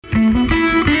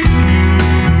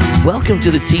Welcome to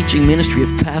the teaching ministry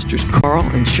of Pastors Carl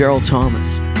and Cheryl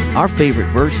Thomas. Our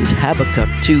favorite verse is Habakkuk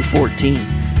 2:14.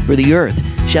 For the earth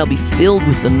shall be filled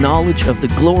with the knowledge of the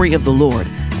glory of the Lord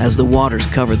as the waters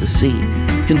cover the sea.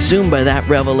 Consumed by that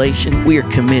revelation, we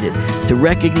are committed to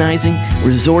recognizing,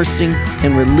 resourcing,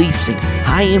 and releasing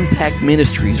high-impact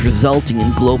ministries resulting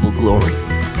in global glory,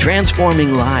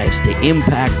 transforming lives to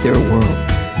impact their world.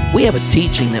 We have a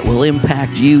teaching that will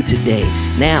impact you today.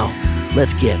 Now,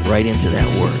 let's get right into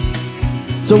that word.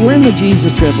 So we're in the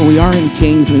Jesus trip, and we are in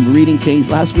Kings. We've been reading Kings.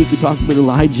 Last week we talked about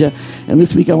Elijah, and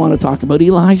this week I want to talk about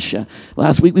Elisha.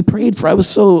 Last week we prayed for, I was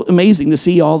so amazing to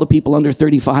see all the people under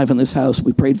 35 in this house.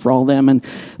 We prayed for all them, and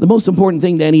the most important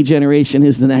thing to any generation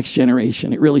is the next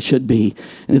generation. It really should be,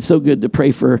 and it's so good to pray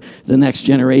for the next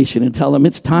generation and tell them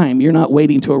it's time. You're not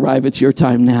waiting to arrive. It's your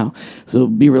time now. So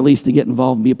be released to get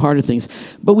involved and be a part of things.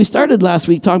 But we started last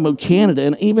week talking about Canada,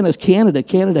 and even as Canada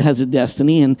has a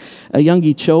destiny, and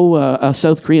Youngie Cho, a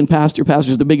South Korean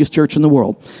pastors the biggest church in the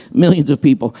world, millions of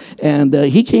people. And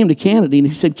he came to Canada, and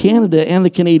he said Canada and the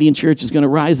Canadian church is going to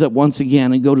rise up once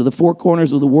again and go to the four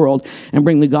corners of the world and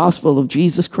bring the gospel of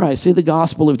Jesus Christ. Say the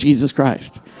gospel of Jesus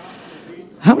Christ.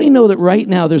 How many know that right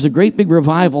now there's a great big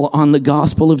revival on the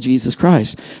gospel of Jesus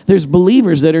Christ? There's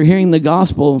believers that are hearing the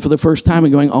gospel for the first time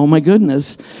and going, oh my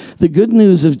goodness, the good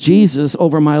news of Jesus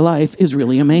over my life is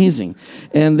really amazing.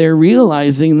 And they're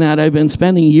realizing that I've been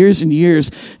spending years and years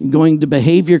going to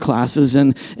behavior classes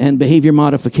and behavior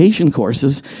modification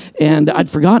courses, and I'd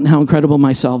forgotten how incredible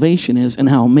my salvation is and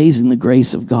how amazing the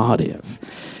grace of God is.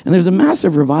 And there's a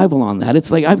massive revival on that.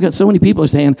 It's like I've got so many people are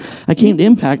saying, I came to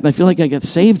Impact and I feel like I got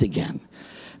saved again.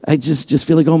 I just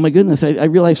feel like, oh my goodness, I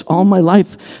realized all my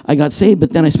life I got saved, but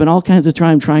then I spent all kinds of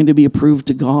time trying to be approved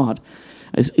to God.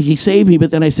 He saved me, but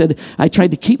then I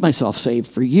tried to keep myself saved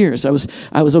for years. I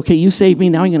was okay, you saved me,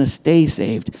 now I'm going to stay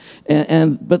saved.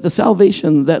 But the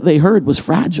salvation that they heard was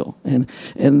fragile, and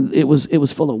it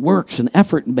was full of works and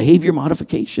effort and behavior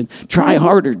modification. Try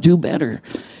harder, do better.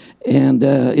 And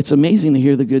it's amazing to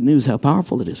hear the good news, how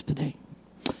powerful it is today.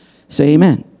 Say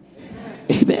amen.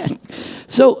 Amen.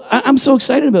 So I'm so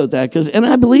excited about that and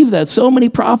I believe that so many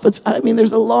prophets, I mean,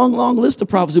 there's a long, long list of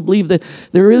prophets who believe that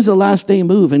there is a last day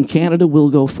move and Canada will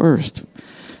go first,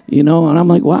 and I'm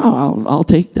like, wow, I'll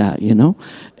take that,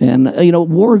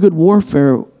 and, good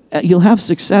warfare, you'll have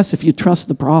success if you trust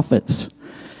the prophets.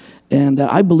 And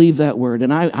I believe that word,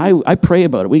 and I pray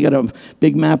about it. We got a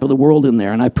big map of the world in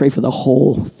there, and I pray for the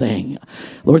whole thing.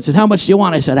 The Lord said, how much do you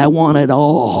want? I said, I want it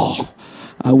all.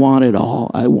 I want it all.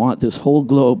 I want this whole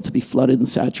globe to be flooded and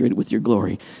saturated with your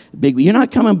glory. You're not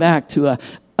coming back to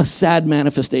a sad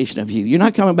manifestation of you. You're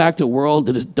not coming back to a world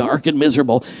that is dark and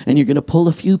miserable, and you're going to pull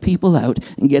a few people out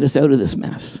and get us out of this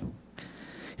mess.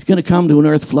 He's going to come to an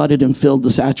earth flooded and filled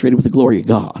and saturated with the glory of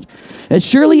God. As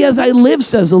surely as I live,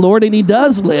 says the Lord, and he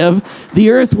does live,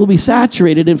 the earth will be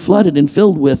saturated and flooded and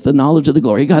filled with the knowledge of the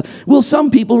glory of God. Will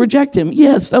some people reject him?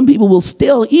 Yes, some people will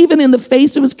still, even in the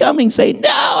face of his coming, say, no,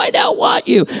 I don't want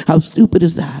you. How stupid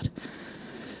is that?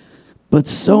 But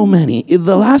so many.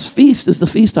 The last feast is the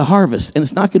Feast of Harvest, and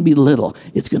it's not going to be little.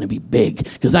 It's going to be big,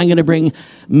 because I'm going to bring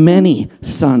many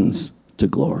sons to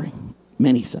glory.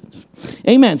 Many sons.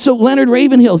 Amen. So Leonard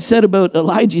Ravenhill said about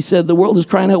Elijah, he said, the world is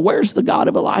crying out, where's the God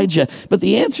of Elijah? But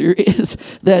the answer is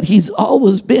that he's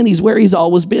where he's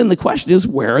always been. The question is,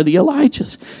 where are the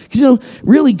Elijahs? Because,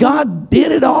 really, God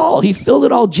did it all. He filled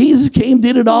it all. Jesus came,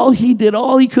 did it all. He did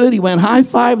all he could. He went high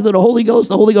five to the Holy Ghost,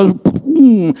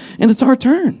 boom, and it's our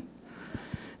turn.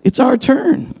 It's our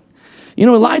turn.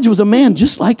 Elijah was a man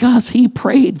just like us. He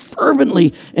prayed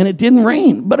fervently and it didn't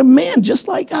rain, but a man just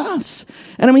like us.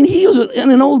 And he was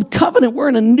in an old covenant. We're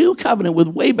in a new covenant with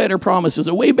way better promises,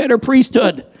 a way better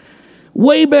priesthood,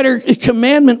 way better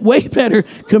commandment, way better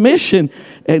commission.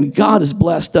 And God has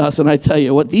blessed us. And I tell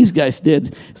you, what these guys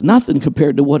did is nothing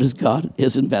compared to what God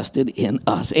has invested in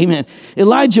us. Amen.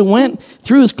 Elijah went,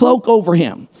 threw his cloak over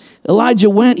him. Elijah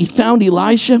went, he found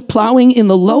Elisha plowing in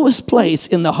the lowest place,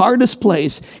 in the hardest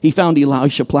place. He found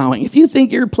Elisha plowing. If you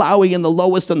think you're plowing in the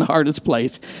lowest and the hardest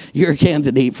place, you're a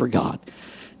candidate for God.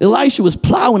 Elisha was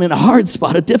plowing in a hard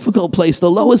spot, a difficult place,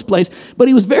 the lowest place, but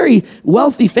he was very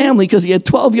wealthy family because he had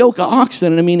 12 yoke of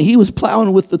oxen. And he was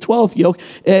plowing with the 12th yoke.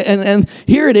 And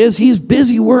here it is, he's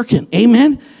busy working.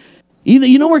 Amen.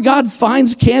 You know where God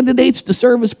finds candidates to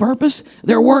serve his purpose?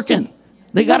 They're working.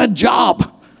 They got a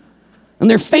job. And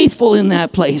they're faithful in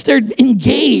that place. They're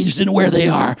engaged in where they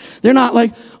are. They're not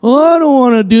like, oh, I don't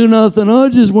want to do nothing. I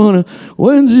just want to,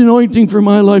 when's the anointing for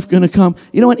my life going to come?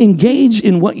 You know what? Engage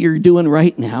in what you're doing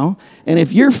right now. And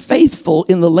if you're faithful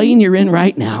in the lane you're in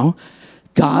right now,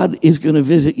 God is going to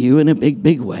visit you in a big,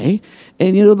 big way.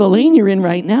 And the lane you're in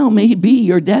right now may be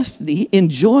your destiny.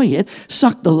 Enjoy it.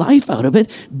 Suck the life out of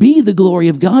it. Be the glory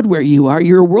of God where you are.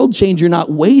 You're a world changer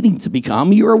not waiting to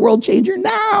become. You're a world changer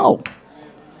now.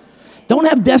 Don't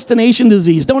have destination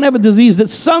disease. Don't have a disease that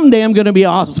someday I'm going to be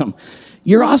awesome.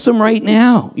 You're awesome right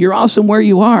now. You're awesome where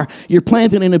you are. You're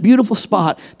planted in a beautiful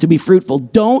spot to be fruitful.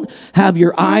 Don't have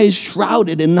your eyes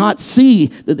shrouded and not see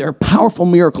that there are powerful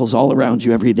miracles all around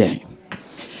you every day.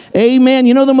 Amen.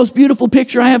 The most beautiful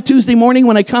picture I have Tuesday morning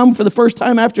when I come for the first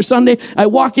time after Sunday, I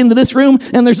walk into this room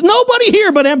and there's nobody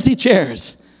here but empty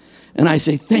chairs. And I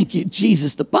say, thank you,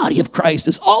 Jesus. The body of Christ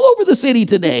is all over the city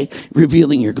today,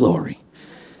 revealing your glory.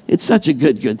 It's such a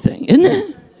good thing, isn't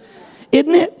it?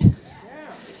 Isn't it?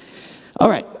 All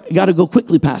right, I got to go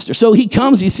quickly, Pastor. So he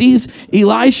comes, he sees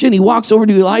Elisha, and he walks over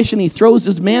to Elisha, and he throws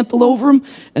his mantle over him,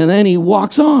 and then he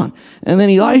walks on. And then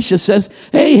Elisha says,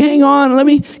 hey, hang on,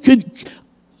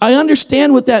 I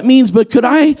understand what that means, but could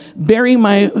I bury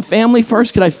my family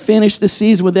first? Could I finish this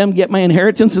season with them, get my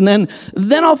inheritance, and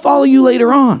then I'll follow you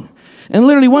later on? And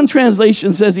literally one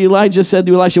translation says Elijah said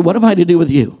to Elisha, what have I to do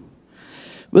with you?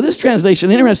 But this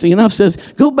translation, interesting enough, says,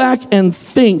 go back and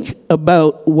think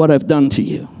about what I've done to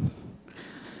you.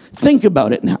 Think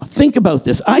about it now. Think about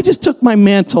this. I just took my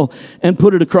mantle and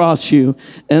put it across you,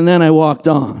 and then I walked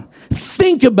on.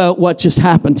 Think about what just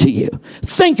happened to you.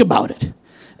 Think about it.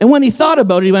 And when he thought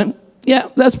about it, he went, yeah,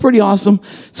 that's pretty awesome.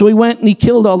 So he went and he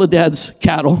killed all of Dad's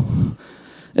cattle,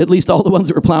 at least all the ones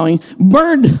that were plowing,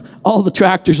 burned all the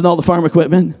tractors and all the farm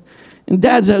equipment. And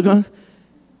Dad's out going,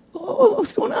 oh,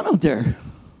 what's going on out there?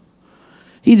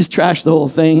 He just trashed the whole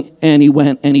thing, and he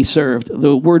went and he served.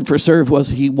 The word for serve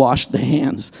was he washed the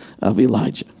hands of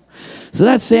Elijah. So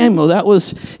that's Samuel. That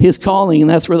was his calling, and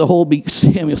that's where the whole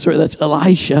that's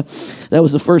Elisha. That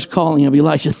was the first calling of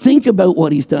Elisha. Think about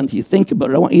what he's done to you. Think about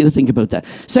it. I want you to think about that.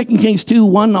 2 Kings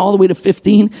 2:1 all the way to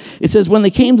 15. It says, when they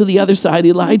came to the other side,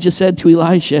 Elijah said to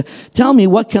Elisha, tell me,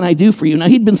 what can I do for you? Now,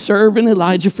 he'd been serving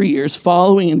Elijah for years,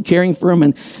 following and caring for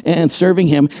him and serving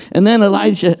him. And then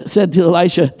Elijah said to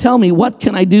Elisha, tell me, what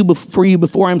can I do for you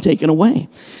before I'm taken away?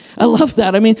 I love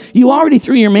that. You already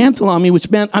threw your mantle on me, which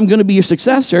meant I'm going to be your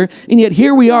successor. And yet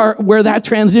here we are where that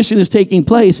transition is taking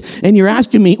place. And you're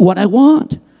asking me what I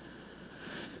want.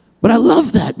 But I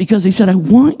love that because he said, I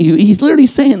want you. He's literally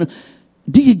saying,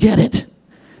 do you get it?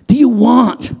 Do you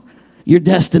want your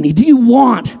destiny? Do you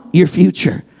want your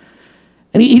future?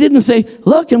 And he didn't say,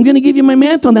 look, I'm going to give you my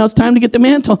mantle. Now it's time to get the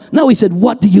mantle. No, he said,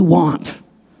 what do you want?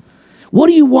 What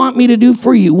do you want me to do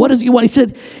for you? What does he want? He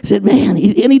said, man,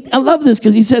 I love this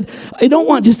because he said, I don't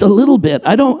want just a little bit.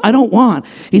 I don't want.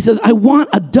 He says, I want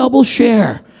a double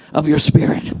share of your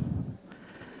spirit.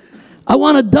 I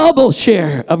want a double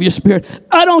share of your spirit.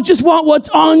 I don't just want what's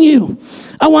on you.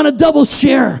 I want a double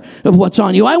share of what's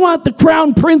on you. I want the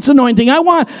crown prince anointing. I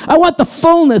want the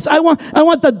fullness. I want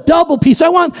the double piece. I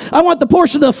want the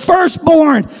portion of the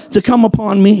firstborn to come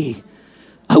upon me.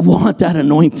 I want that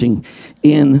anointing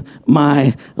in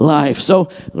my life. So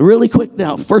really quick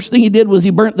now, first thing he did was he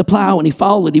burnt the plow and he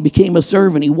followed. He became a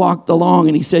servant. He walked along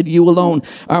and he said, you alone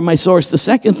are my source. The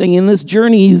second thing in this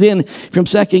journey he's in from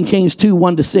 2 Kings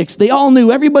 2:1-6, they all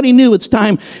knew, everybody knew it's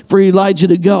time for Elijah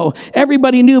to go.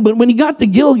 Everybody knew, but when he got to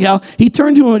Gilgal, he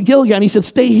turned to him at Gilgal and he said,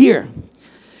 stay here.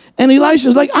 And Elisha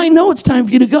was like, I know it's time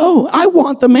for you to go. I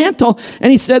want the mantle. And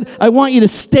he said, I want you to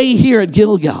stay here at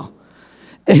Gilgal.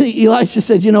 And Elisha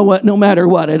said, you know what, no matter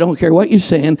what, I don't care what you're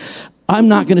saying, I'm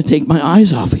not going to take my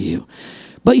eyes off of you.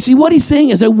 But you see, what he's saying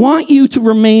is, I want you to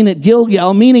remain at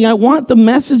Gilgal, meaning I want the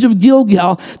message of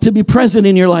Gilgal to be present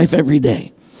in your life every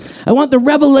day. I want the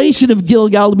revelation of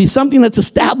Gilgal to be something that's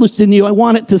established in you. I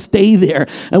want it to stay there.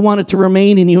 I want it to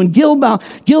remain in you. And Gilgal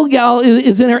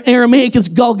is in Aramaic, it's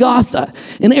Golgotha.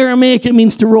 In Aramaic, it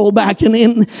means to roll back.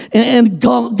 And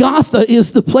Golgotha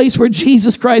is the place where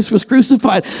Jesus Christ was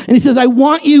crucified. And he says, I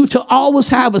want you to always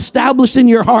have established in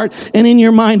your heart and in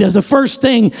your mind as a first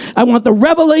thing, I want the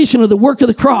revelation of the work of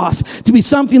the cross to be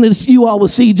something that you all will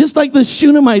see. Just like the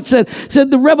Shunammite said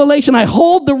the revelation, I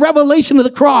hold the revelation of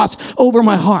the cross over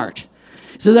my heart.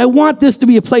 He says, I want this to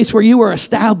be a place where you are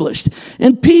established.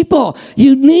 And people,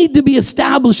 you need to be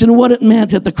established in what it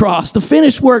meant at the cross. The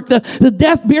finished work, the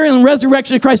death, burial, and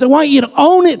resurrection of Christ. I want you to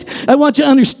own it. I want you to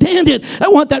understand it. I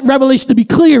want that revelation to be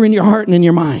clear in your heart and in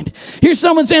your mind. Here's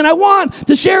someone saying, I want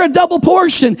to share a double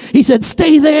portion. He said,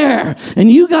 stay there. And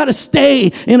you got to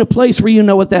stay in a place where you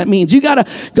know what that means. You got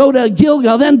to go to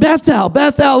Gilgal, then Bethel.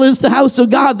 Bethel is the house of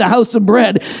God, the house of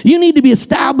bread. You need to be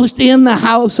established in the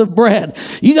house of bread.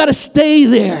 You got to stay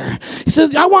there. He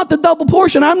says, I want the double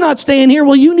portion. I'm not staying here.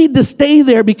 Well, you need to stay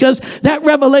there because that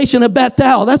revelation of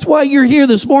Bethel, that's why you're here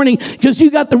this morning, because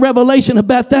you got the revelation of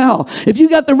Bethel. If you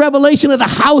got the revelation of the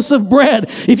house of bread,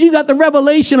 if you got the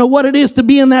revelation of what it is to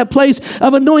be in that place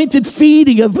of anointed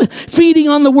feeding, of feeding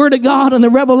on the word of God and the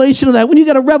revelation of that, when you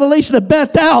got a revelation of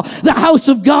Bethel, the house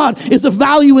of God is a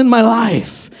value in my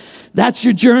life. That's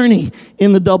your journey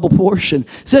in the double portion.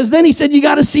 Then he said, you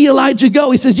got to see Elijah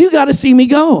go. He says, you got to see me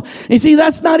go. And see,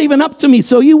 that's not even up to me.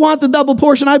 So you want the double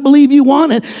portion. I believe you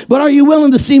want it, but are you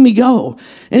willing to see me go?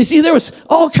 And you see, there was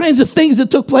all kinds of things that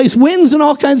took place, winds and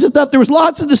all kinds of stuff. There was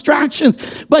lots of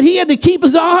distractions, but he had to keep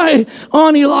his eye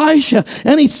on Elisha.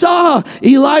 And he saw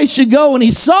Elisha go, and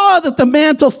he saw that the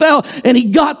mantle fell, and he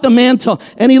got the mantle.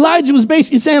 And Elijah was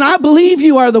basically saying, I believe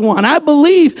you are the one. I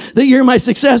believe that you're my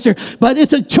successor, but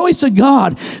it's a choice of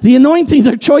God. The anointings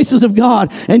are choices of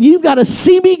God, and you've got to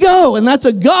see me go, and that's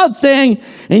a God thing,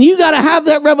 and you got to have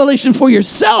that revelation for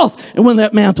yourself, and when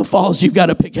that mantle falls, you've got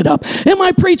to pick it up. Am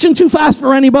I preaching too fast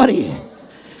for anybody?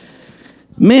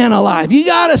 Man alive, you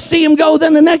got to see him go.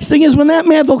 Then the next thing is when that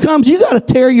mantle comes, you got to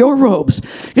tear your robes,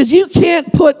 because you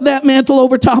can't put that mantle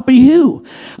over top of you.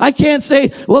 I can't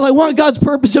say, well, I want God's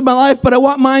purpose in my life, but I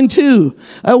want mine too.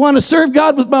 I want to serve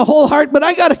God with my whole heart, but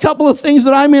I got a couple of things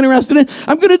that I'm interested in.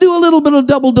 I'm going to do a little bit of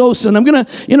double dosing. I'm going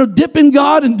to, dip in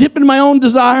God and dip in my own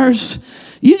desires.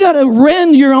 You got to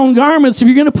rend your own garments if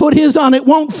you're going to put his on. It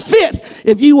won't fit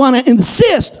if you want to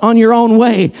insist on your own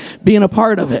way being a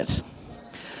part of it.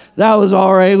 That was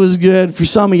all right. It was good. For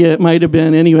some of you, it might have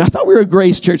been. Anyway, I thought we were a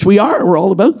grace church. We are. We're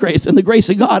all about grace. And the grace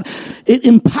of God, it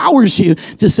empowers you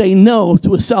to say no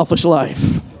to a selfish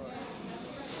life.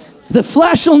 The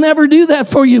flesh will never do that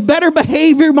for you. Better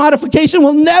behavior modification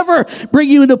will never bring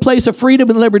you into a place of freedom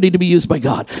and liberty to be used by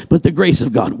God. But the grace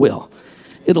of God will.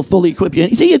 It'll fully equip you.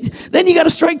 You see, then you got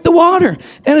to strike the water.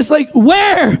 And it's like,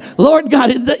 where? Lord God,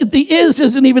 the is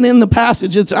isn't even in the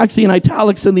passage. It's actually in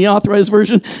italics in the authorized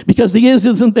version because the is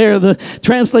isn't there. The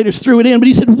translators threw it in. But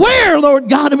he said, where, Lord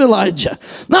God of Elijah?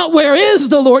 Not where is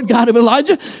the Lord God of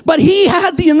Elijah, but he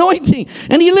had the anointing.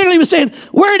 And he literally was saying,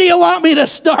 where do you want me to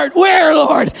start? Where,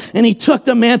 Lord? And he took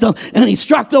the mantle and he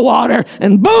struck the water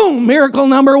and boom, miracle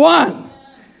number 1.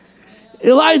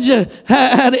 Elijah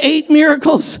had 8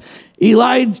 miracles.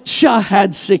 Elisha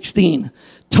had 16.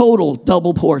 Total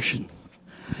double portion.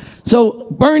 So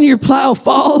burn your plow,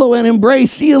 follow and embrace.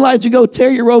 See Elijah go,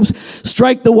 tear your robes,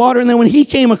 strike the water. And then when he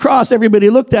came across, everybody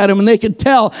looked at him and they could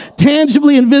tell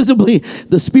tangibly and visibly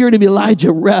the spirit of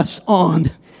Elijah rests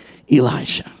on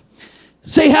Elisha.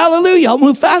 Say hallelujah. I'll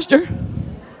move faster.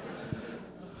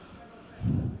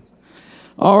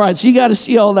 All right, so you got to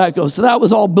see all that go. So that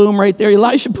was all boom right there.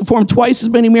 Elisha performed twice as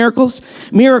many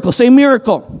miracles. Miracle, say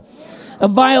miracle. A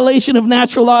violation of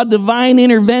natural law, divine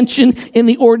intervention in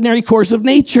the ordinary course of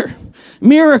nature.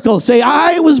 Miracle, say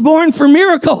I was born for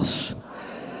miracles.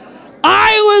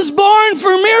 I was born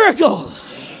for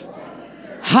miracles.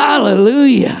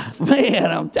 Hallelujah. Man,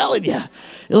 I'm telling you,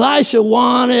 Elisha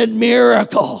wanted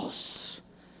miracles.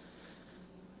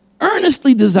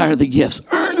 Earnestly desire the gifts.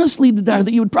 Earnestly desire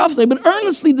that you would prophesy, but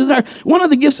earnestly desire. One of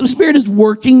the gifts of the Spirit is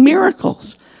working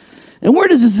miracles. And we're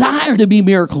to desire to be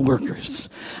miracle workers.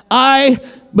 I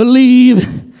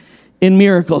believe in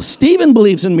miracles. Stephen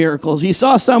believes in miracles. He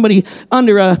saw somebody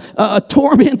under a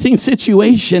tormenting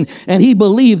situation, and he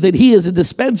believed that he is a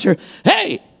dispenser.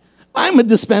 Hey, I'm a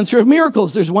dispenser of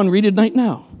miracles. There's one read it right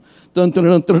now.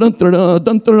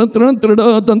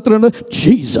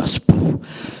 Jesus.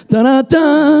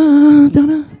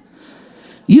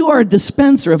 You are a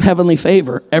dispenser of heavenly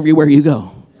favor everywhere you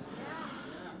go.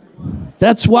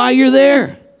 That's why you're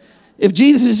there. If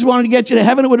Jesus just wanted to get you to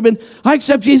heaven, it would have been, I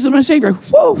accept Jesus as my Savior.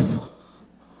 Whoa.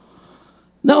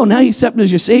 No, now you accept him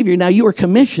as your Savior. Now you are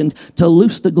commissioned to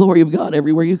loose the glory of God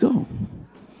everywhere you go.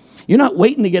 You're not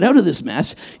waiting to get out of this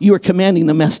mess. You are commanding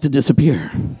the mess to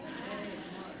disappear.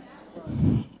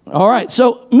 All right,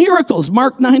 so miracles,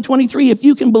 Mark 9:23. If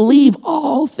you can believe,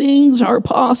 all things are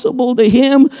possible to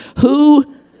him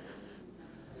who...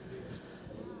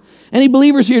 Any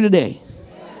believers here today?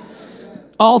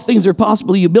 All things are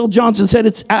possible to you. Bill Johnson said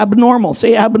it's abnormal.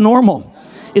 Say abnormal.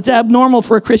 It's abnormal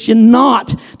for a Christian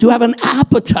not to have an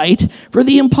appetite for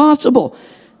the impossible.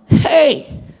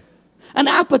 Hey, an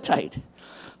appetite.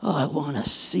 Oh, I want to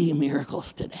see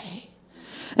miracles today.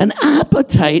 An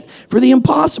appetite for the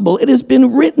impossible. It has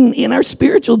been written in our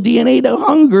spiritual DNA to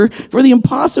hunger for the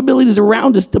impossibilities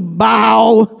around us, to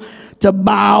bow.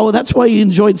 That's why you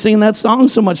enjoyed singing that song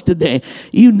so much today.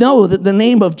 You know that the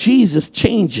name of Jesus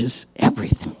changes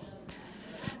everything.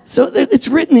 So it's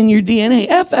written in your DNA.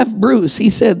 F.F. Bruce, he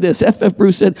said this. F.F.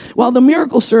 Bruce said, while the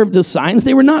miracles served as signs,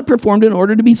 they were not performed in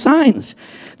order to be signs.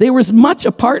 They were as much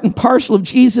a part and parcel of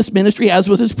Jesus' ministry as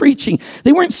was his preaching.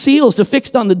 They weren't seals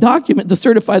affixed on the document to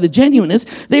certify the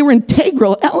genuineness. They were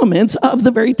integral elements of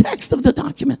the very text of the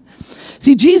document.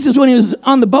 See, Jesus, when he was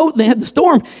on the boat and they had the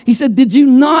storm, he said, did you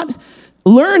not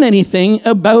learn anything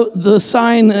about the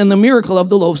sign and the miracle of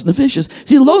the loaves and the fishes?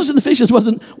 See, the loaves and the fishes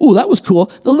wasn't, oh, that was cool.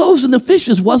 The loaves and the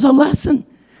fishes was a lesson.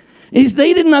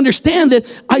 They didn't understand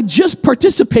that I just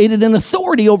participated in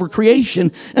authority over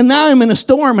creation, and now I'm in a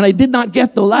storm, and I did not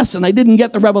get the lesson. I didn't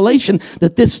get the revelation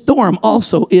that this storm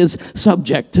also is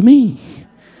subject to me.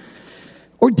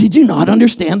 Or did you not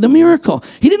understand the miracle?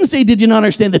 He didn't say, did you not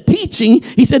understand the teaching?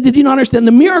 He said, did you not understand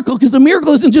the miracle? Because the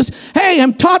miracle isn't just, hey,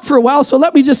 I'm taught for a while, so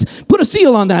let me just put a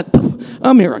seal on that.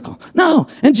 A miracle. No.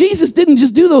 And Jesus didn't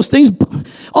just do those things.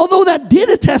 Although that did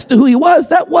attest to who he was,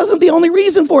 that wasn't the only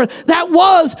reason for it. That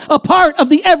was a part of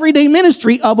the everyday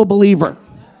ministry of a believer.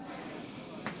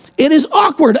 It is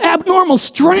awkward, abnormal,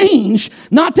 strange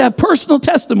not to have personal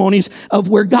testimonies of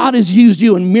where God has used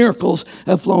you and miracles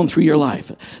have flown through your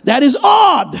life. That is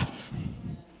odd.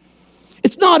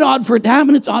 It's not odd for it to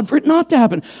happen. It's odd for it not to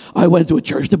happen. I went to a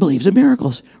church that believes in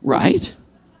miracles, right?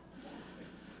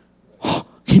 Oh,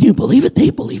 can you believe it? They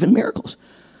believe in miracles.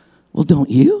 Well, don't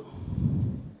you?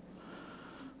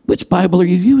 Which Bible are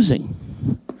you using?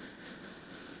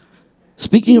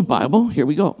 Speaking of Bible, here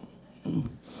we go.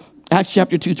 Acts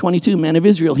chapter 2:22, men of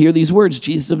Israel, hear these words.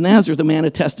 Jesus of Nazareth, a man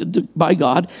attested by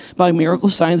God by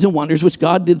miracles, signs, and wonders, which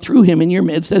God did through him in your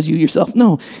midst, as you yourself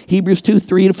know. Hebrews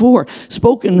 2:3-4,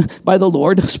 spoken by the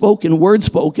Lord, spoken, word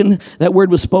spoken. That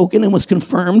word was spoken and was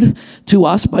confirmed to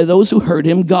us by those who heard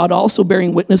him. God also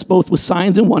bearing witness both with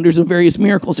signs and wonders and various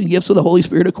miracles and gifts of the Holy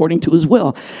Spirit according to his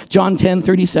will. John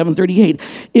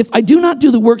 10:37-38, if I do not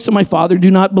do the works of my Father,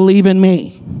 do not believe in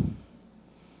me.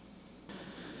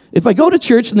 If I go to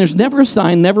church and there's never a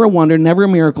sign, never a wonder, never a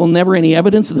miracle, never any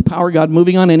evidence of the power of God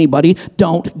moving on anybody,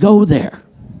 don't go there.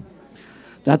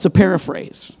 That's a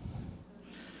paraphrase.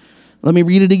 Let me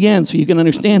read it again so you can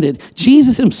understand it.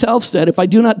 Jesus himself said, if I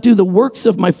do not do the works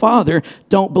of my Father,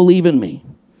 don't believe in me.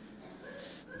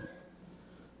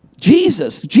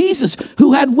 Jesus,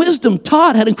 who had wisdom,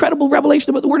 taught, had incredible revelation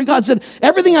about the Word of God, said,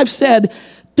 everything I've said,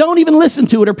 don't even listen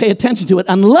to it or pay attention to it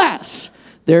unless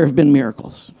there have been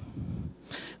miracles.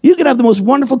 You can have the most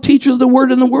wonderful teachers of the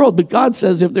word in the world, but God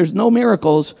says if there's no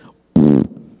miracles, that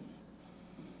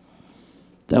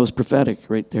was prophetic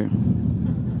right there.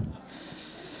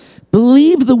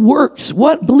 Believe the works.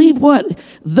 What? Believe what?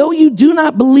 Though you do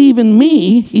not believe in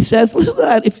me, he says, listen to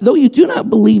that. Though you do not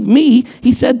believe me,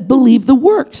 he said, believe the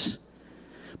works.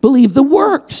 Believe the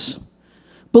works.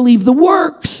 Believe the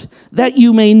works, that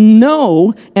you may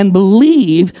know and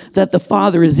believe that the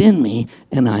Father is in me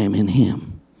and I am in him.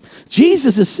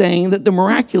 Jesus is saying that the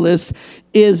miraculous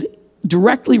is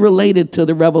directly related to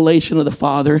the revelation of the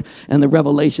Father and the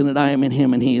revelation that I am in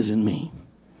him and he is in me.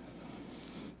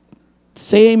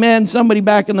 Say amen, somebody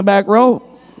back in the back row.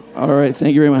 All right,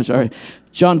 thank you very much. All right.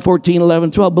 John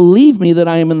 14:11-12, believe me that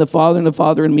I am in the Father and the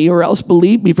Father in me, or else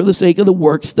believe me for the sake of the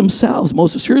works themselves.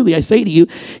 Most assuredly, I say to you,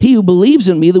 he who believes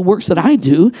in me, the works that I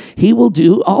do, he will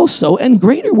do also, and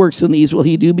greater works than these will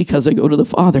he do because I go to the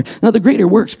Father. Now, the greater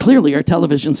works clearly are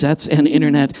television sets and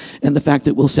internet and the fact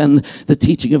that we'll send the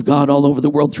teaching of God all over the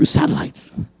world through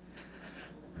satellites.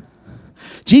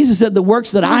 Jesus said, the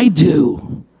works that I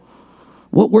do.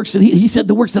 What works did he said,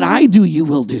 the works that I do, you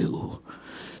will do.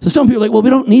 So some people are like, well,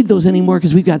 we don't need those anymore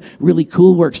because we've got really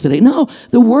cool works today. No,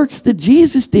 the works that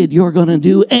Jesus did, you're going to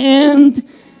do, and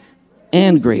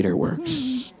greater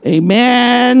works.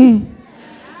 Amen.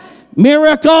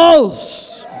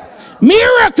 Miracles.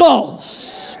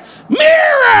 Miracles.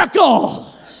 Miracles.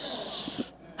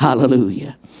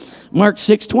 Hallelujah. Mark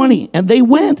 6:20, and they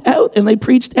went out and they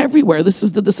preached everywhere. This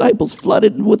is the disciples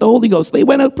flooded with the Holy Ghost. They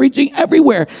went out preaching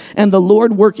everywhere, and the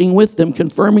Lord working with them,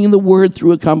 confirming the word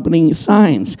through accompanying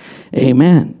signs.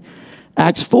 Amen.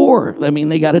 Acts 4,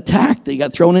 they got attacked. They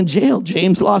got thrown in jail.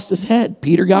 James lost his head.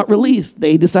 Peter got released.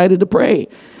 They decided to pray.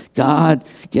 God,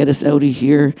 get us out of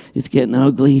here. It's getting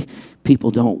ugly.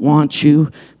 People don't want you.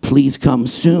 Please come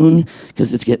soon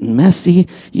because it's getting messy.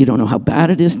 You don't know how bad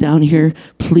it is down here.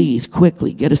 Please,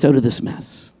 quickly, get us out of this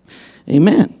mess.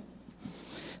 Amen.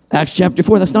 Acts chapter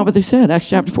 4, that's not what they said. Acts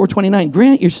chapter 4:29.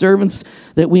 Grant your servants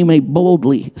that we may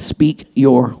boldly speak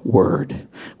your word.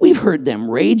 We've heard them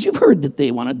rage. You've heard that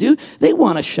they want to do. They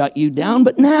want to shut you down.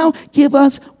 But now give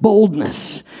us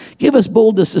boldness. Give us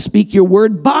boldness to speak your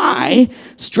word by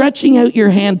stretching out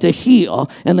your hand to heal,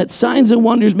 and that signs and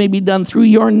wonders may be done through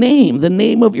your name, the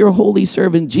name of your holy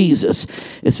servant Jesus.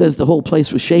 It says the whole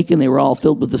place was shaken. They were all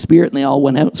filled with the Spirit, and they all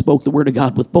went out and spoke the word of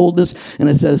God with boldness. And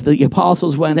it says the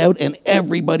apostles went out, and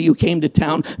everybody who came to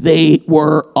town, they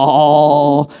were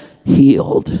all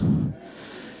healed.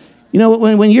 You know,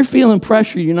 when you're feeling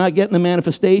pressure, you're not getting the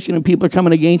manifestation and people are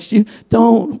coming against you,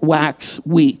 don't wax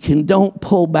weak and don't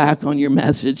pull back on your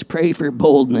message. Pray for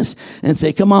boldness and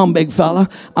say, come on, big fella,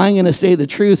 I'm going to say the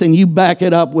truth and you back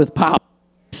it up with power.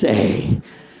 Say,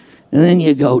 and then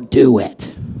you go do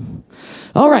it.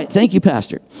 All right, thank you,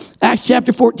 Pastor. Acts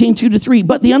chapter 14, 2-3.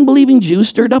 But the unbelieving Jews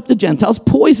stirred up the Gentiles,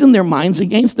 poisoned their minds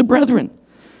against the brethren.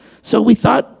 So we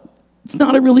thought, it's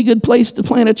not a really good place to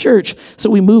plant a church.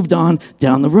 So we moved on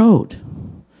down the road.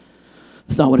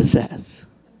 That's not what it says.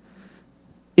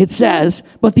 It says,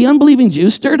 but the unbelieving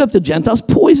Jews stirred up the Gentiles,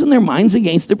 poisoned their minds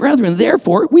against the brethren.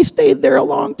 Therefore, we stayed there a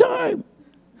long time.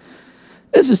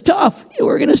 This is tough. Yeah,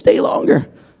 we're going to stay longer.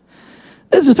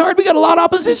 This is hard. We got a lot of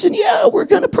opposition. Yeah, we're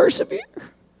going to persevere.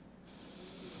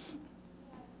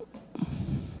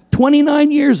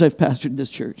 29 years I've pastored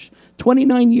this church.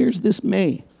 29 years this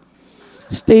May.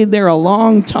 Stayed there a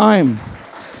long time.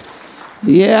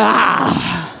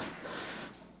 Yeah.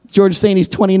 George is saying he's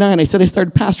 29. I said I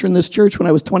started pastoring this church when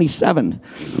I was 27.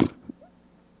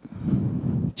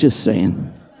 Just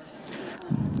saying.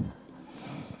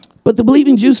 But the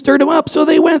believing Jews stirred them up, so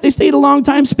they went. They stayed a long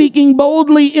time speaking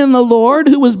boldly in the Lord,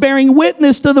 who was bearing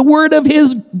witness to the word of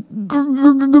his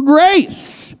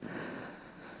grace.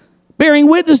 Bearing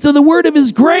witness to the word of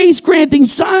his grace, granting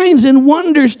signs and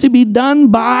wonders to be done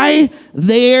by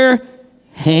their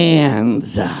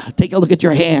hands. Take a look at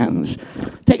your hands.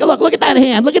 Take a look. Look at that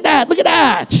hand. Look at that. Look at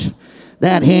that.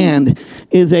 That hand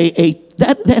is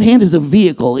that hand is a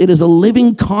vehicle. It is a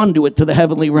living conduit to the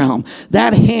heavenly realm.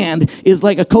 That hand is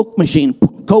like a Coke machine.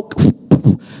 Coke,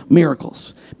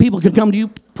 miracles. People can come to you,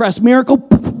 press miracle,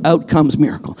 out comes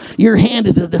miracle. Your hand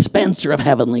is a dispenser of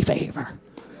heavenly favor.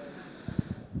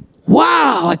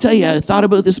 Wow, I tell you, I thought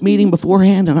about this meeting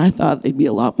beforehand, and I thought they'd be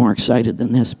a lot more excited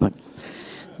than this, but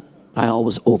I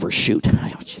always overshoot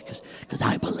because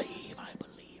I believe.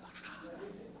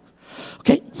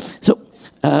 Okay, so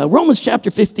Romans chapter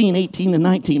 15, 18 and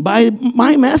 19. By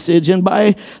my message and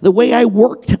by the way I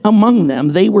worked among them,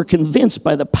 they were convinced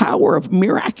by the power of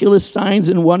miraculous signs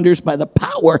and wonders, by the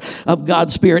power of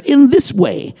God's Spirit. In this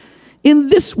way,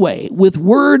 with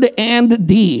word and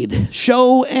deed,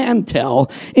 show and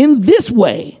tell, in this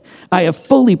way, I have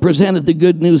fully presented the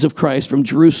good news of Christ from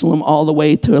Jerusalem all the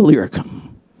way to Illyricum.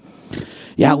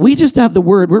 Yeah, we just have the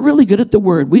word. We're really good at the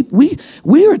word. We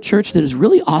are a church that is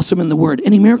really awesome in the word.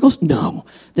 Any miracles? No.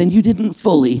 Then you didn't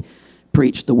fully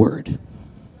preach the word.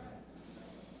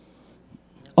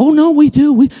 Oh, no, we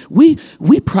do.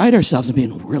 We pride ourselves on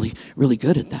being really, really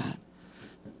good at that.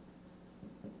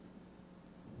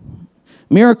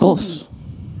 Miracles.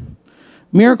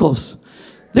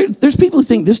 There's people who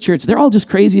think this church, they're all just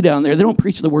crazy down there. They don't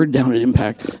preach the word down at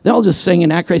Impact. They're all just sing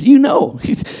and act crazy. You know.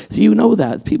 So you know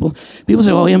that. People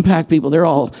say, oh, Impact people, they're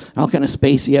all kind of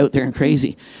spacey out there and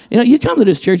crazy. You know, you come to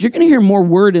this church, you're going to hear more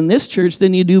word in this church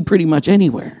than you do pretty much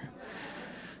anywhere.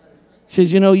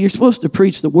 Because, you know, you're supposed to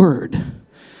preach the word.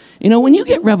 You know, when you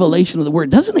get revelation of the word,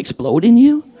 it doesn't explode in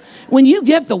you. When you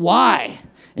get the why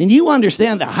and you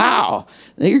understand the how,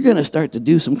 then you're going to start to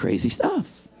do some crazy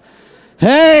stuff.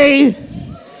 Hey!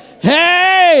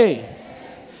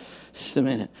 Just a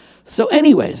minute. So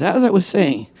anyways, as I was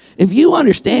saying, if you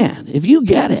understand, if you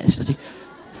get it,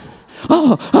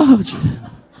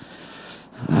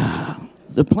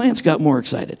 the plants got more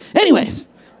excited. Anyways,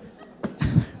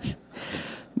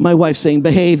 my wife's saying,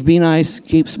 behave, be nice,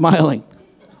 keep smiling.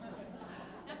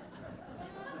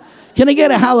 Can I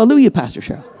get a hallelujah, Pastor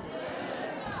Cheryl?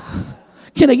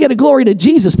 Can I get a glory to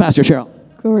Jesus, Pastor Cheryl?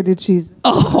 Glory to Jesus.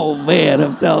 Oh, man,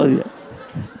 I'm telling you.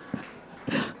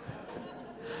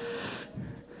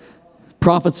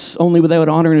 Prophet's only without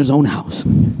honor in his own house.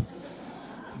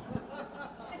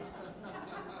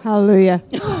 Hallelujah.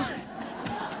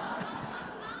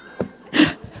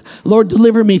 Lord,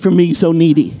 deliver me from being so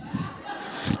needy.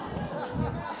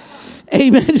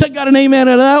 Amen. I got an amen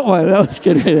out of that one. That was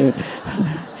good.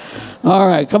 All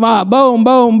right, come on. Boom,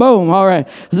 boom, boom. All right.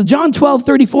 So John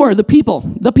 12:34,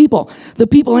 the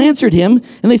people answered him,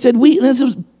 and they said, this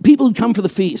was people who come for the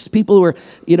feast, people who are,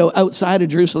 outside of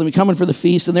Jerusalem coming for the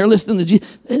feast, and they're listening to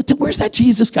Jesus. Where's that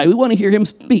Jesus guy? We want to hear him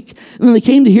speak. And then they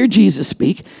came to hear Jesus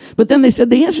speak. But then they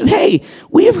answered, hey,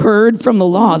 we have heard from the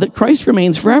law that Christ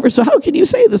remains forever. So how can you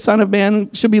say the Son of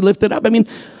Man should be lifted up? I mean,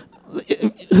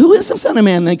 who is the Son of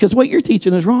Man then? Because what you're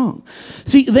teaching is wrong.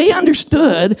 See, they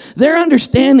understood, their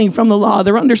understanding from the law,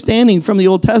 their understanding from the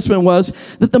Old Testament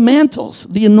was that the mantles,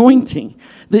 the anointing,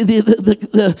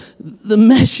 the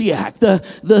Meshiach,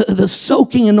 the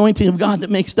soaking anointing of God that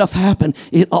makes stuff happen,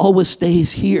 it always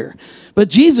stays here. But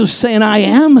Jesus was saying, I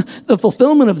am the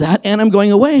fulfillment of that, and I'm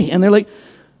going away. And they're like,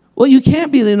 well, you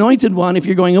can't be the anointed one if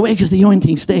you're going away because the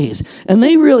anointing stays. And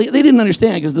they didn't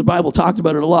understand because the Bible talked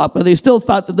about it a lot, but they still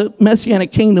thought that the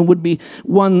Messianic kingdom would be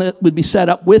one that would be set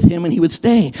up with him and he would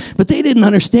stay. But they didn't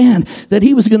understand that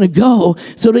he was going to go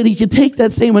so that he could take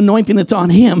that same anointing that's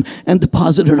on him and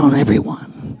deposit it on everyone.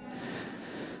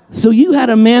 So you had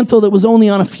a mantle that was only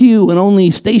on a few and only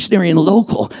stationary and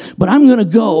local. But I'm going to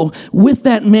go with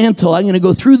that mantle. I'm going to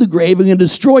go through the grave. I'm going to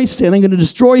destroy sin. I'm going to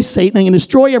destroy Satan. I'm going to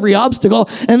destroy every obstacle.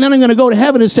 And then I'm going to go to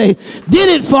heaven and say, did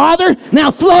it, Father?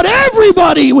 Now flood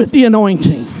everybody with the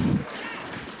anointing.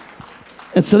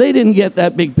 And so they didn't get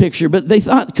that big picture. But they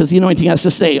thought, because the anointing has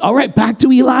to say, all right, back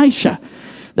to Elisha.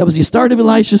 That was the start of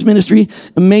Elisha's ministry.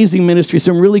 Amazing ministry.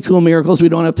 Some really cool miracles. We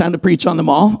don't have time to preach on them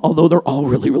all, although they're all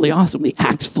really, really awesome. The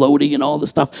axe floating and all the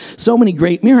stuff. So many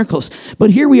great miracles. But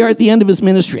here we are at the end of his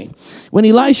ministry. When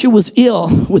Elisha was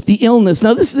ill with the illness.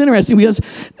 Now this is interesting because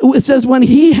it says when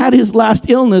he had his last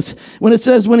illness, when it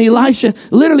says when Elisha,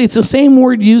 literally it's the same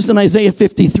word used in Isaiah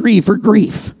 53 for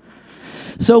grief.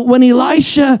 So when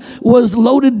Elisha was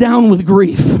loaded down with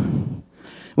grief,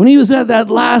 when he was at that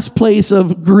last place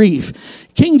of grief,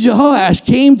 King Jehoash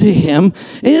came to him, and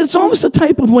it's almost a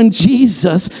type of when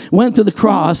Jesus went to the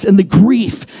cross and the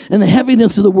grief and the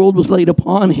heaviness of the world was laid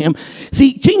upon him.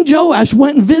 See, King Joash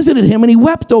went and visited him, and he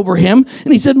wept over him,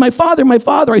 and he said, my father,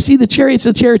 I see the chariots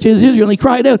of Israel. And he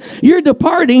cried out, you're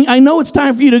departing. I know it's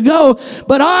time for you to go,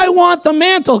 but I want the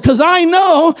mantle because I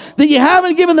know that you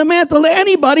haven't given the mantle to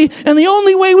anybody, and the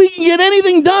only way we can get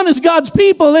anything done as God's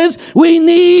people is we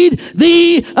need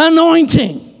the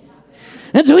anointing.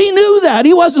 And so he knew that.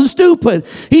 He wasn't stupid.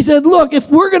 He said, look, if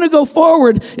we're going to go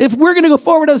forward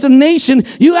as a nation,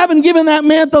 you haven't given that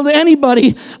mantle to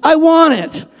anybody. I want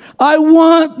it. I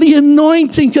want the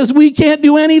anointing because we can't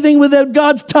do anything without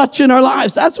God's touch in our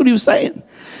lives. That's what he was saying.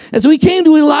 And so he came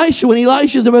to Elisha when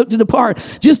Elisha's about to depart.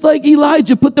 Just like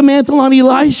Elijah put the mantle on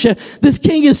Elisha, this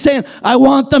king is saying, I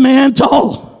want the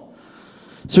mantle.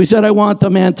 So he said, I want the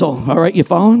mantle. All right, you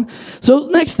following? So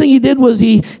next thing he did was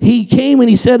he came and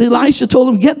he said, Elisha told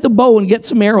him, get the bow and get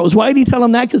some arrows. Why did he tell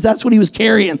him that? Because that's what he was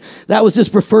carrying. That was his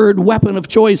preferred weapon of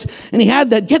choice. And he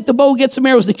had that, get the bow, get some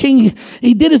arrows. The king,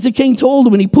 he did as the king told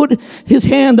him, and he put his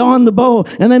hand on the bow.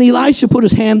 And then Elisha put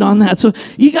his hand on that. So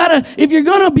you gotta, if you're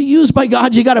gonna be used by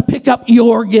God, you gotta pick up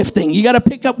your gifting. You gotta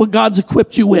pick up what God's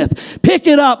equipped you with. Pick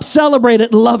it up, celebrate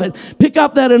it, love it. Pick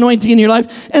up that anointing in your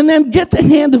life, and then get the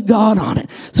hand of God on it.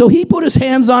 So he put his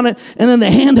hands on it, and then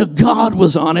the hand of God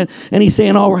was on it. And he's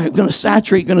saying, all right, I'm going to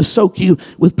saturate, going to soak you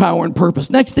with power and purpose.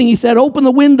 Next thing he said, open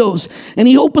the windows. And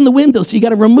he opened the windows. So you got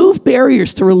to remove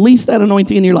barriers to release that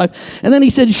anointing in your life. And then he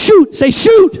said, shoot. Say,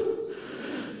 shoot.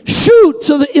 Shoot.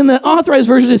 So in the authorized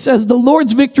version, it says the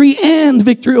Lord's victory and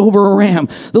victory over Aram.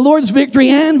 The Lord's victory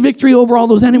and victory over all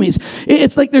those enemies.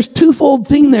 It's like there's twofold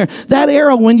thing there. That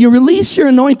arrow, when you release your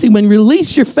anointing, when you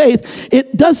release your faith,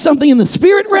 it does something in the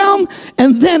spirit realm,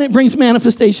 and then it brings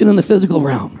manifestation in the physical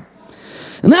realm.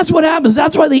 And that's what happens.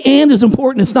 That's why the and is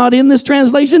important. It's not in this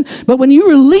translation, but when you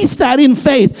release that in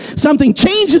faith, something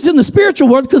changes in the spiritual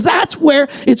world because that's where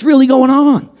it's really going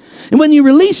on. And when you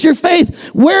release your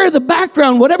faith, where the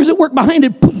background, whatever's at work behind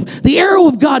it, poof, the arrow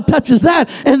of God touches that,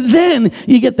 and then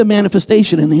you get the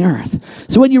manifestation in the earth.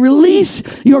 So when you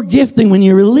release your gifting, when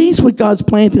you release what God's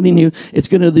planted in you, it's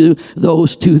going to do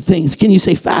those two things. Can you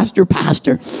say faster,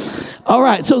 pastor? All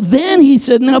right, so then he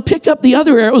said, now pick up the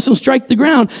other arrows and strike the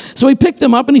ground. So he picked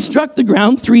them up and he struck the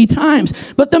ground 3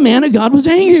 times. But the man of God was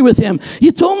angry with him.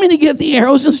 You told me to get the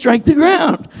arrows and strike the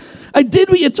ground. I did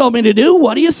what you told me to do.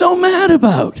 What are you so mad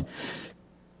about?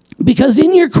 Because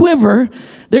in your quiver,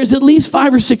 there's at least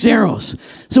 5 or 6 arrows.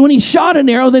 So when he shot an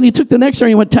arrow, then he took the next arrow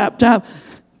and he went tap, tap,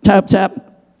 tap, tap,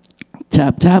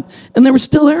 tap, tap. And there were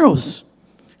still arrows.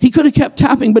 He could have kept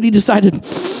tapping, but he decided,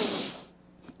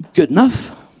 good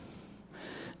enough.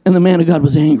 And the man of God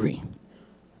was angry.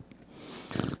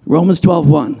 Romans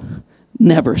 12:1.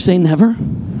 Never, say never.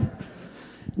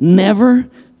 Never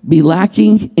be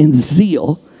lacking in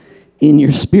zeal in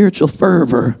your spiritual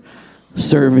fervor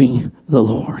serving the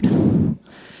Lord.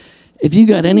 If you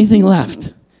got anything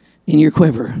left in your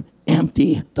quiver.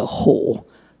 Empty the whole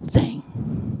thing.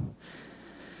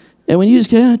 And when you just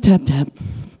go, tap, tap,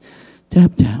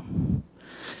 tap, tap.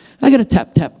 I got to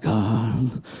tap, tap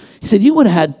God. He said, you would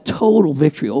have had total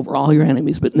victory over all your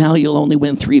enemies, but now you'll only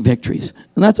win 3 victories.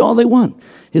 And that's all they won.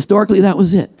 Historically, that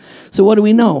was it. So what do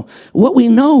we know? What we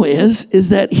know is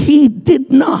that he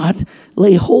did not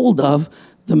lay hold of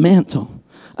the mantle.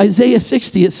 Isaiah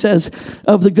 60, it says,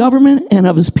 of the government and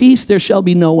of his peace there shall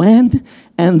be no end,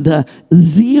 and the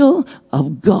zeal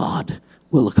of God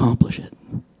will accomplish it.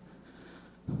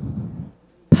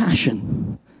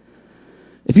 Passion.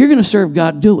 If you're going to serve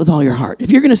God, do it with all your heart.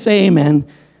 If you're going to say amen,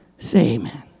 say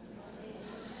amen.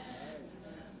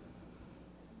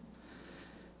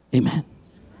 Amen.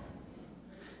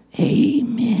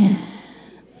 Amen.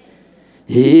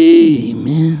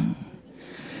 Amen.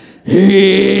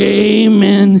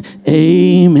 Amen.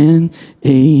 Amen.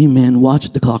 Amen. Watch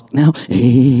the clock now.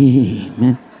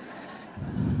 Amen.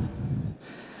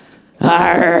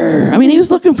 I mean, he was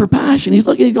looking for passion. He's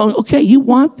looking at going, okay, you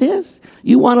want this?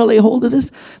 You want to lay hold of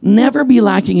this? Never be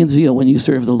lacking in zeal when you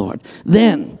serve the Lord.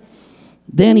 Then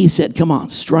he said, come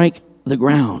on, strike the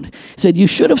ground. He said, you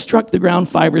should have struck the ground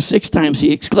 5 or 6 times,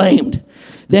 he exclaimed.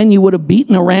 Then you would have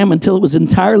beaten a ram until it was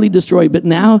entirely destroyed. But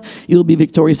now you'll be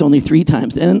victorious only 3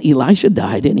 times. Then Elisha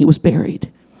died and he was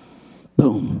buried.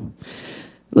 Boom.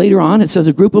 Later on, it says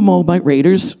a group of Moabite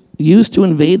raiders used to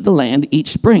invade the land each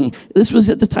spring. This was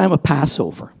at the time of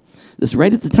Passover. This is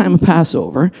right at the time of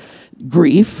Passover.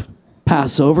 Grief,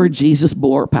 Passover, Jesus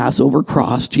bore a Passover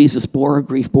cross. Jesus bore our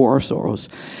grief, bore our sorrows.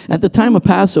 At the time of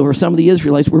Passover, some of the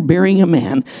Israelites were burying a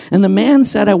man, and the man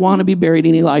said, I want to be buried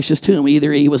in Elisha's tomb.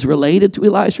 Either he was related to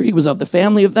Elisha, he was of the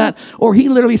family of that, or he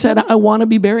literally said, I want to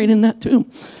be buried in that tomb.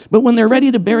 But when they're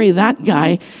ready to bury that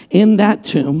guy in that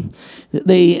tomb,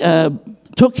 they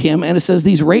took him, and it says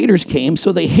these raiders came,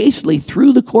 so they hastily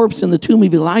threw the corpse in the tomb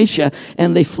of Elisha,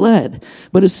 and they fled.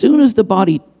 But as soon as the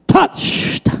body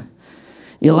touched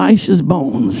Elisha's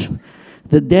bones,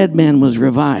 the dead man was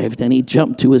revived, and he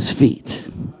jumped to his feet.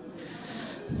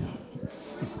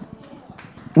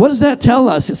 What does that tell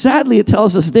us? Sadly, it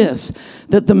tells us this,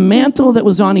 that the mantle that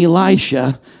was on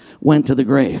Elisha went to the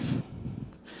grave.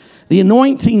 The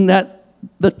anointing that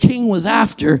the king was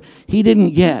after, he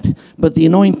didn't get, but the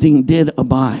anointing did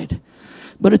abide.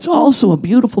 But it's also a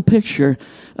beautiful picture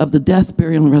of the death,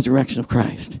 burial, and resurrection of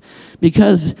Christ.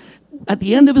 Because at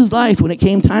the end of his life, when it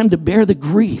came time to bear the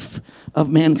grief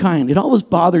of mankind, it always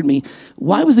bothered me.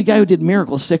 Why was the guy who did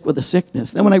miracles sick with a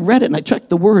sickness? Then when I read it and I checked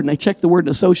the word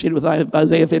associated with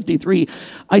Isaiah 53,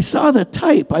 I saw the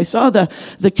type. I saw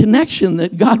the connection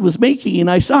that God was making,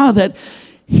 and I saw that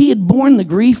he had borne the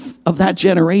grief of that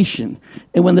generation.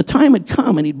 And when the time had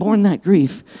come and he'd borne that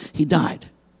grief, he died.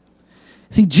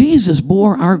 See, Jesus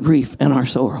bore our grief and our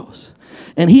sorrows.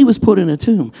 And he was put in a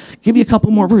tomb. Give you a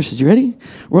couple more verses. You ready?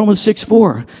 Romans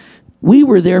 6:4. We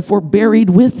were therefore buried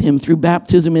with him through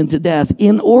baptism into death,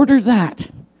 in order that,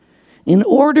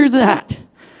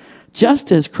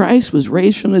 just as Christ was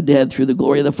raised from the dead through the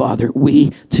glory of the Father, we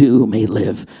too may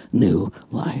live new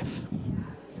life.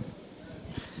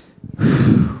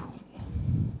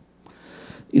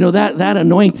 You know, that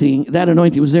anointing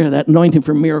was there. That anointing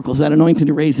for miracles, that anointing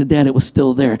to raise the dead, it was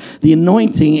still there. The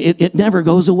anointing, it never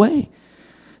goes away.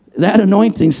 That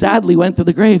anointing sadly went to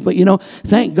the grave. But you know,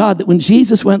 thank God that when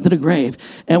Jesus went to the grave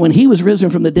and when he was risen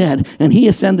from the dead and he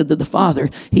ascended to the Father,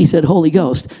 he said, Holy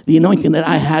Ghost, the anointing that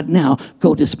I had now,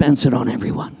 go dispense it on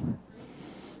everyone.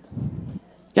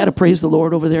 Got to praise the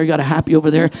Lord over there. Got a happy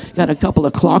over there. Got a couple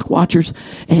of clock watchers.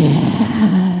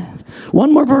 And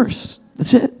one more verse.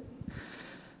 That's it.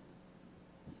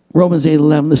 Romans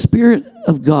 8:11. The Spirit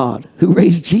of God who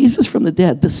raised Jesus from the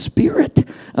dead, the Spirit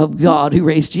of God who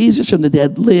raised Jesus from the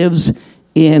dead lives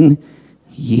in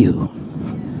you.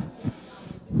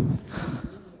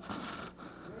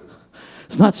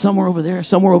 It's not somewhere over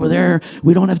there.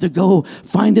 We don't have to go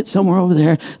find it somewhere over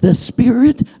there. The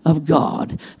Spirit of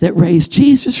God that raised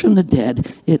Jesus from the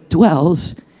dead, it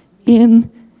dwells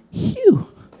in you.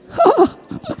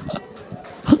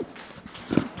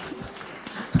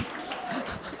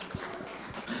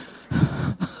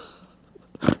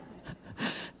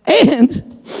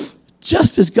 And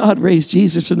just as God raised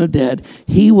Jesus from the dead,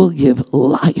 he will give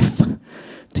life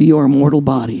to your mortal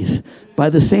bodies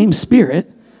by the same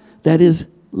Spirit that is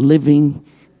living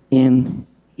in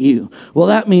you. Well,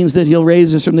 that means that he'll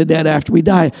raise us from the dead after we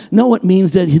die. No, it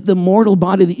means that the mortal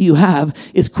body that you have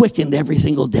is quickened every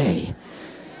single day.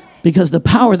 Because the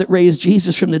power that raised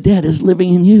Jesus from the dead is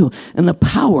living in you. And the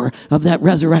power of that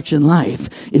resurrection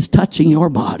life is touching your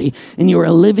body. And you're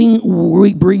a living,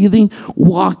 breathing,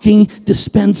 walking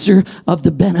dispenser of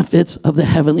the benefits of the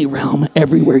heavenly realm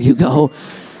everywhere you go.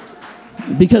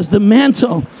 Because the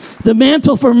mantle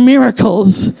for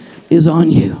miracles is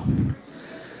on you.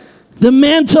 The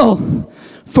mantle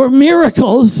for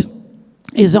miracles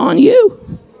is on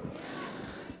you.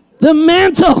 The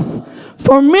mantle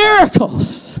for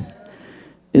miracles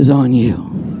is on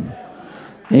you.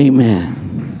 Amen.